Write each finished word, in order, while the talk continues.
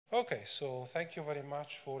Okay, so thank you very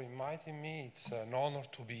much for inviting me. It's an honor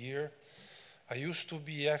to be here. I used to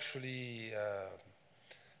be actually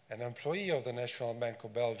an employee of the National Bank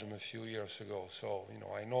of Belgium a few years ago, so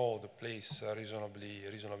I know the place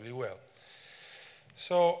reasonably well.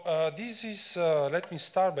 So this is, let me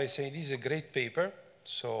start by saying this is a great paper.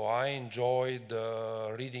 So I enjoyed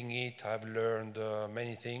reading it. I've learned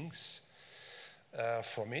many things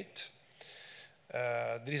from it.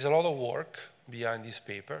 There is a lot of work behind this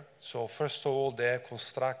paper. So first of all, they have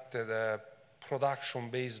constructed a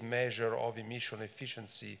production-based measure of emission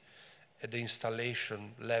efficiency at the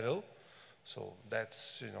installation level. So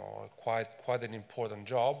that's quite an important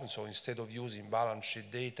job. And so instead of using balance sheet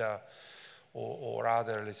data or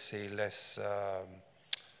other, let's say, less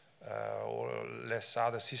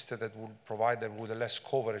other system that would provide them with a less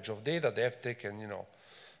coverage of data, they have taken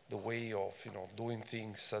the way of doing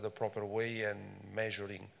things the proper way and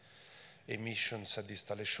measuring emissions at the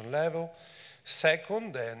installation level.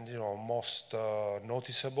 Second, and most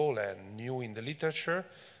noticeable and new in the literature,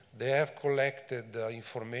 they have collected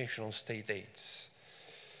information on state aids.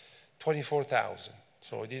 24,000.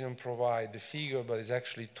 So I didn't provide the figure, but it's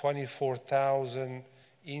actually 24,000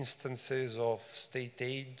 instances of state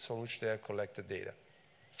aids on which they have collected data.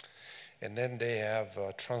 And then they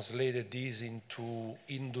have translated these into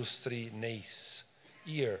industry NACE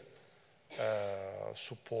year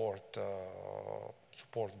support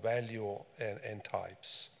value and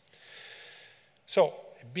types. So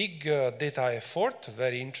a big data effort,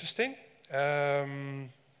 very interesting. I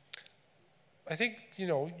think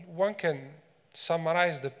one can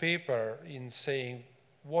summarize the paper in saying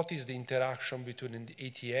what is the interaction between the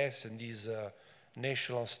ETS and this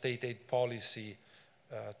national state aid policy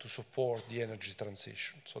to support the energy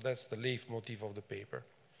transition. So that's the leitmotif of the paper.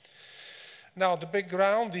 Now, the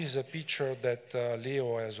background is a picture that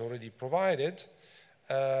Leo has already provided.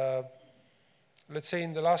 Let's say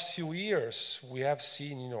in the last few years, we have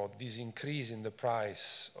seen this increase in the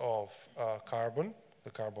price of carbon, the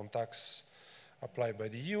carbon tax applied by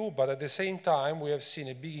the EU, but at the same time, we have seen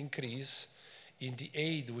a big increase in the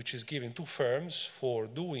aid which is given to firms for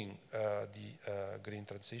doing the green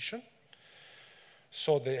transition.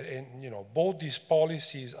 So both these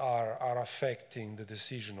policies are affecting the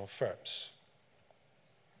decision of firms.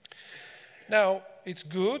 Now, it's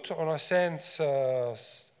good on a sense,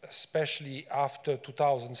 especially after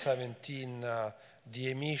 2017, the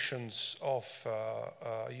emissions of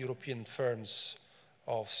European firms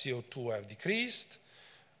of CO2 have decreased.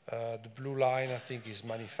 The blue line, I think, is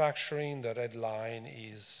manufacturing. The red line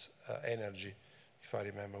is energy, if I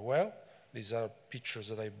remember well. These are pictures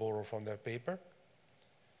that I borrowed from their paper.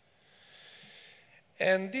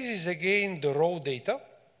 And this is, again, the raw data.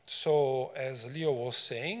 So, as Leo was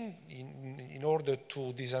saying, in order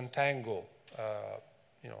to disentangle,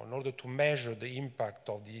 in order to measure the impact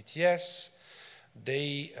of the ETS,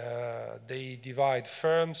 they divide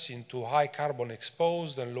firms into high carbon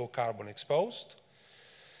exposed and low carbon exposed.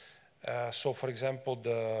 So, for example,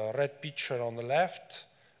 the red picture on the left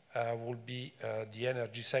will be the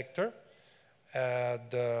energy sector.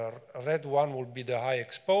 The red one will be the high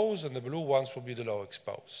exposed, and the blue ones will be the low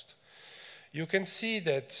exposed. You can see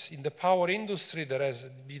that in the power industry, there has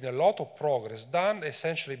been a lot of progress done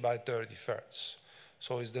essentially by 30 firms.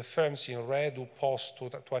 So it's the firms in red who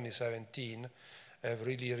post-2017 have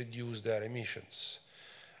really reduced their emissions.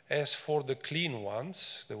 As for the clean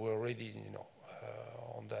ones, they were already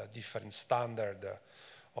on the different standard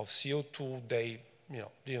of CO2, they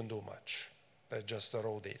didn't do much. That's just the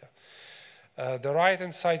raw data. The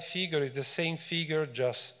right-hand side figure is the same figure,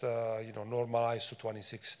 just normalized to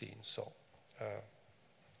 2016. So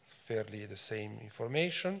fairly the same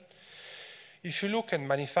information. If you look at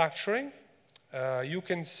manufacturing, you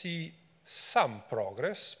can see some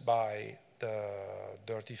progress by the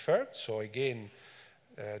dirty firms. So again,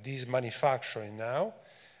 this is manufacturing now,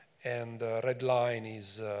 and the red line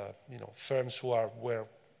is firms who were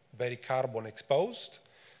very carbon exposed.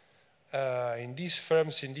 In these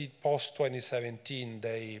firms, indeed, post-2017,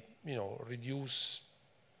 they reduce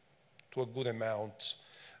to a good amount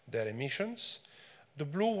their emissions. The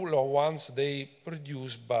blue ones, they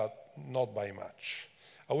reduce, but not by much.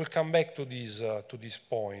 I will come back to this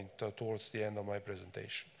point towards the end of my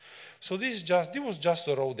presentation. So this was just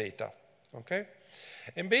the raw data, okay?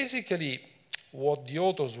 And basically, what the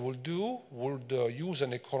authors will do would use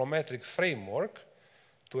an econometric framework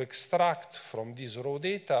to extract from this raw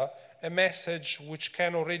data a message which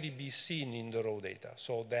can already be seen in the raw data.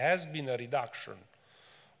 So there has been a reduction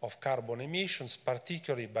of carbon emissions,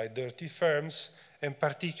 particularly by dirty firms, and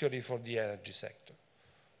particularly for the energy sector.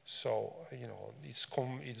 So, it's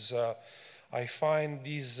I find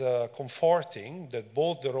this comforting that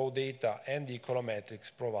both the raw data and the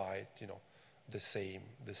econometrics provide, the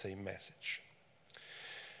same message.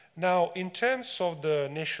 Now, in terms of the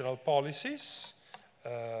national policies,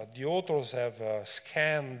 the authors have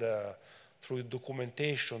scanned through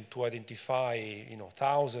documentation to identify,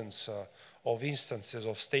 thousands of instances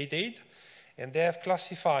of state aid, and they have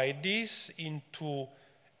classified this into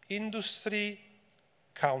industry,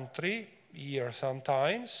 country, year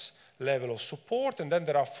sometimes, level of support, and then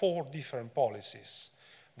there are 4 different policies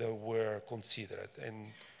that were considered,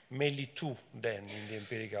 and mainly 2 then in the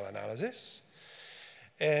empirical analysis.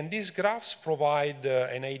 And these graphs provide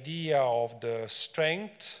an idea of the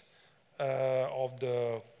strength of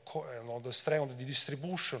the strength of the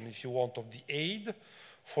distribution, if you want, of the aid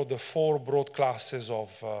for the 4 broad classes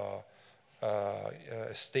of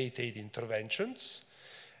state aid interventions.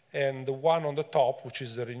 And the one on the top, which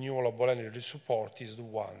is the renewable energy support, is the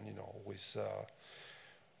one,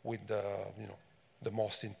 with the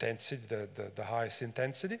most intensity, the highest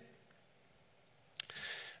intensity.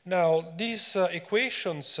 Now, these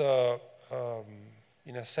equations,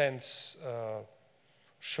 in a sense,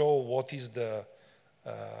 show what is the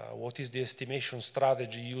estimation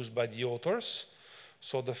strategy used by the authors.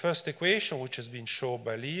 So the first equation, which has been shown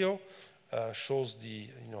by Leo, shows the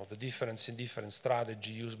difference in different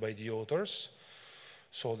strategy used by the authors.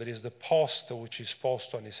 So there is the post, which is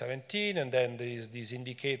post 2017, and then there is this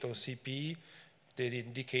indicator CPE that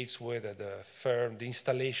indicates whether the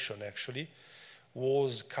installation actually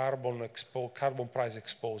was carbon price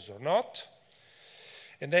exposed or not.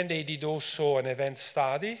 And then they did also an event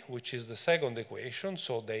study, which is the second equation.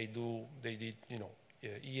 So they did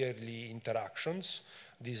yearly interactions.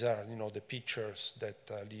 These are the pictures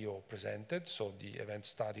that Leo presented, so the event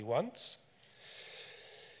study ones.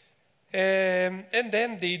 And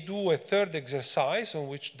then they do a third exercise on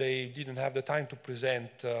which they didn't have the time to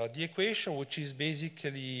present the equation, which is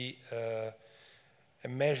basically a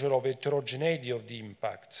measure of heterogeneity of the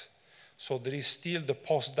impact. So there is still the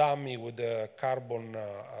post dummy with the carbon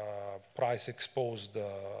price exposed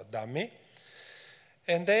dummy.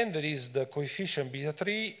 And then there is the coefficient beta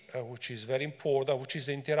 3, which is very important, which is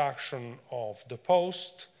the interaction of the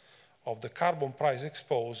post, of the carbon price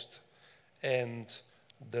exposed, and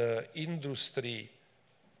the industry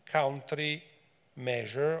country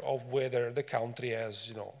measure of whether the country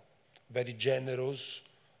has, very generous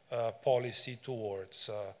policy towards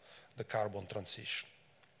the carbon transition.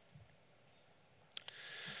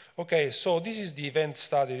 Okay, so this is the event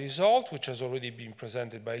study result, which has already been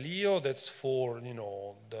presented by Leo. That's for,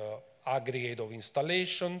 the aggregate of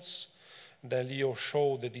installations. Then Leo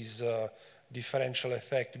showed that this differential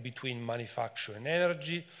effect between manufacture and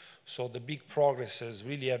energy. So the big progresses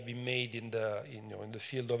really have been made in the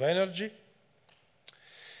field of energy.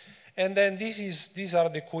 And then these are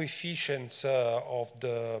the coefficients of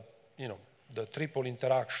the triple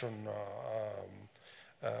interaction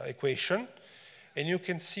equation. And you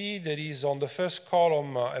can see there is on the first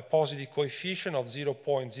column a positive coefficient of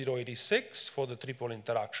 0.086 for the triple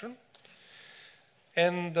interaction.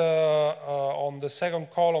 And on the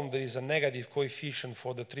second column, there is a negative coefficient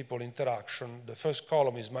for the triple interaction. The first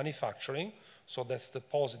column is manufacturing, so that's the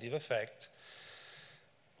positive effect,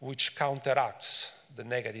 which counteracts the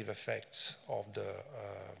negative effects of the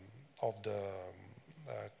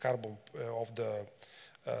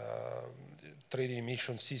trading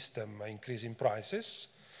emission system increasing prices.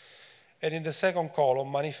 And in the second column,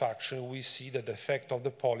 manufacturing, we see that the effect of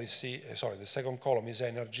the policy, the second column is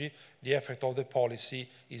energy, the effect of the policy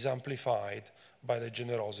is amplified by the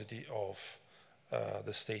generosity of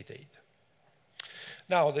the state aid.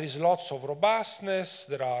 Now, there is lots of robustness,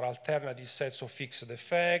 there are alternative sets of fixed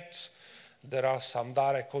effects, there are some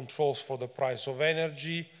direct controls for the price of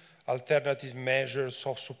energy, alternative measures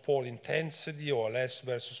of support intensity, OLS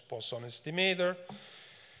versus Poisson estimator.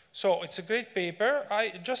 So it's a great paper.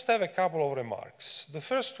 I just have a couple of remarks. The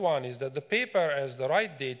first one is that the paper has the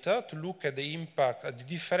right data to look at the impact, at the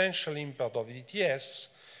differential impact of ETS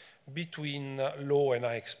between low and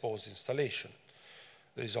high exposed installation.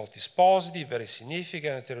 The result is positive, very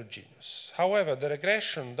significant, and heterogeneous. However, the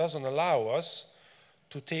regression doesn't allow us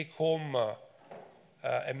to take home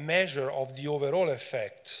a measure of the overall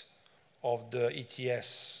effect of the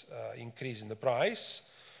ETS increase in the price,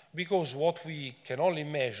 because what we can only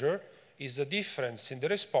measure is the difference in the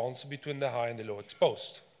response between the high and the low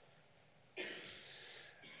exposed.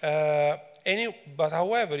 But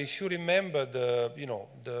however, if you remember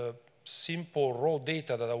the simple raw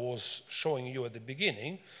data that I was showing you at the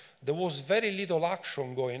beginning, there was very little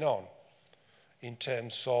action going on in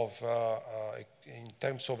terms of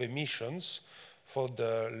emissions for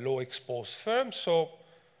the low exposed firms. So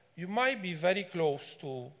you might be very close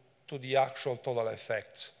to the actual total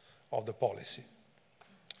effects of the policy.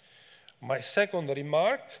 My second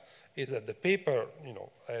remark is that the paper,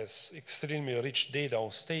 has extremely rich data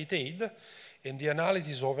on state aid, and the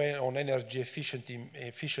analysis on energy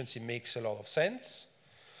efficiency makes a lot of sense.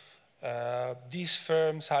 These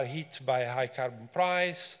firms are hit by a high carbon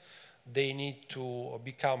price. They need to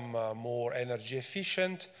become more energy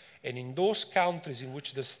efficient, and in those countries in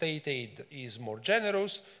which the state aid is more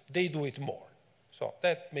generous, they do it more. So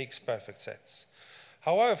that makes perfect sense.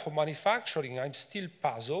 However, for manufacturing, I'm still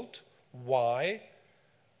puzzled why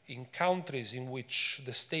in countries in which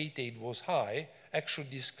the state aid was high, actually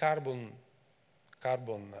this carbon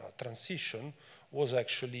transition was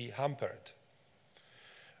actually hampered.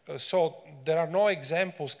 So there are no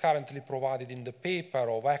examples currently provided in the paper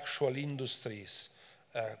of actual industries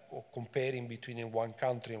comparing between one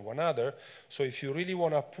country and one other. So if you really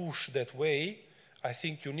want to push that way, I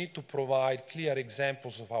think you need to provide clear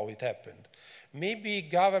examples of how it happened. Maybe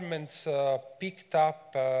governments picked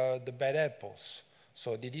up the bad apples.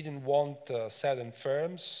 So they didn't want certain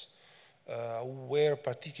firms who were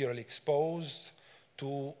particularly exposed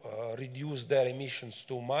to reduce their emissions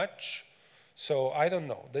too much. So I don't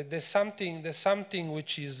know. There's something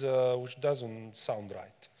which doesn't sound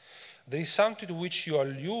right. There is something to which you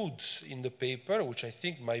allude in the paper, which I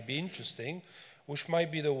think might be interesting, which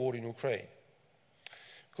might be the war in Ukraine.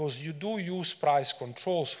 Because you do use price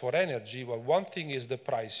controls for energy, but one thing is the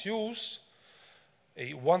price use,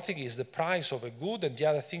 one thing is the price of a good, and the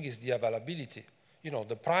other thing is the availability.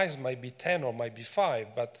 The price might be 10 or might be 5,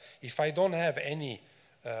 but if I don't have any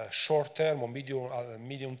short-term or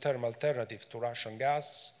medium-term alternative to Russian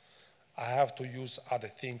gas, I have to use other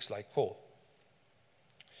things like coal.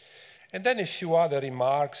 And then a few other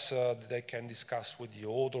remarks that I can discuss with the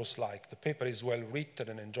authors, like the paper is well written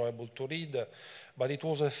and enjoyable to read, but it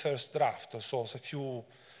was a first draft, so a few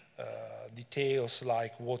details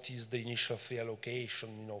like what is the initial fee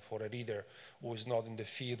allocation, for a reader who is not in the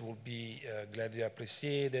field will be gladly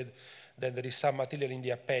appreciated. Then there is some material in the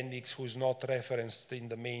appendix who is not referenced in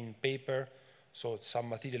the main paper, so some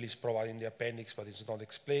material is provided in the appendix but it's not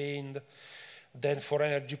explained. Then for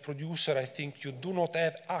energy producer, I think you do not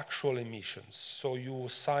have actual emissions. So you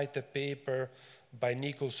cite a paper by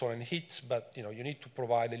Nicholson and Hitz, but you need to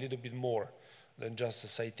provide a little bit more than just a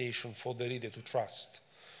citation for the reader to trust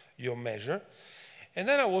your measure. And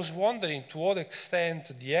then I was wondering to what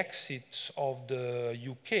extent the exit of the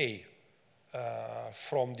UK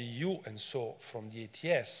from the EU and so from the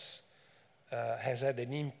ETS has had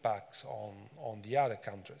an impact on the other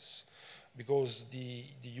countries. Because the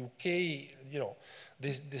UK,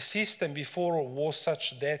 the system before was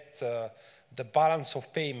such that the balance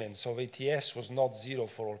of payments of ETS was not zero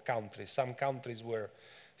for all countries. Some countries were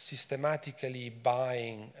systematically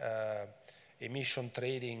buying emission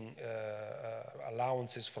trading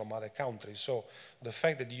allowances from other countries. So the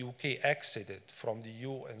fact that the UK exited from the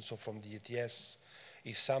EU and so from the ETS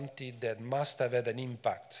is something that must have had an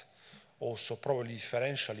impact, also probably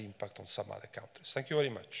differential impact on some other countries. Thank you very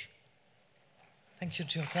much. Thank you,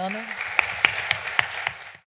 Giordano.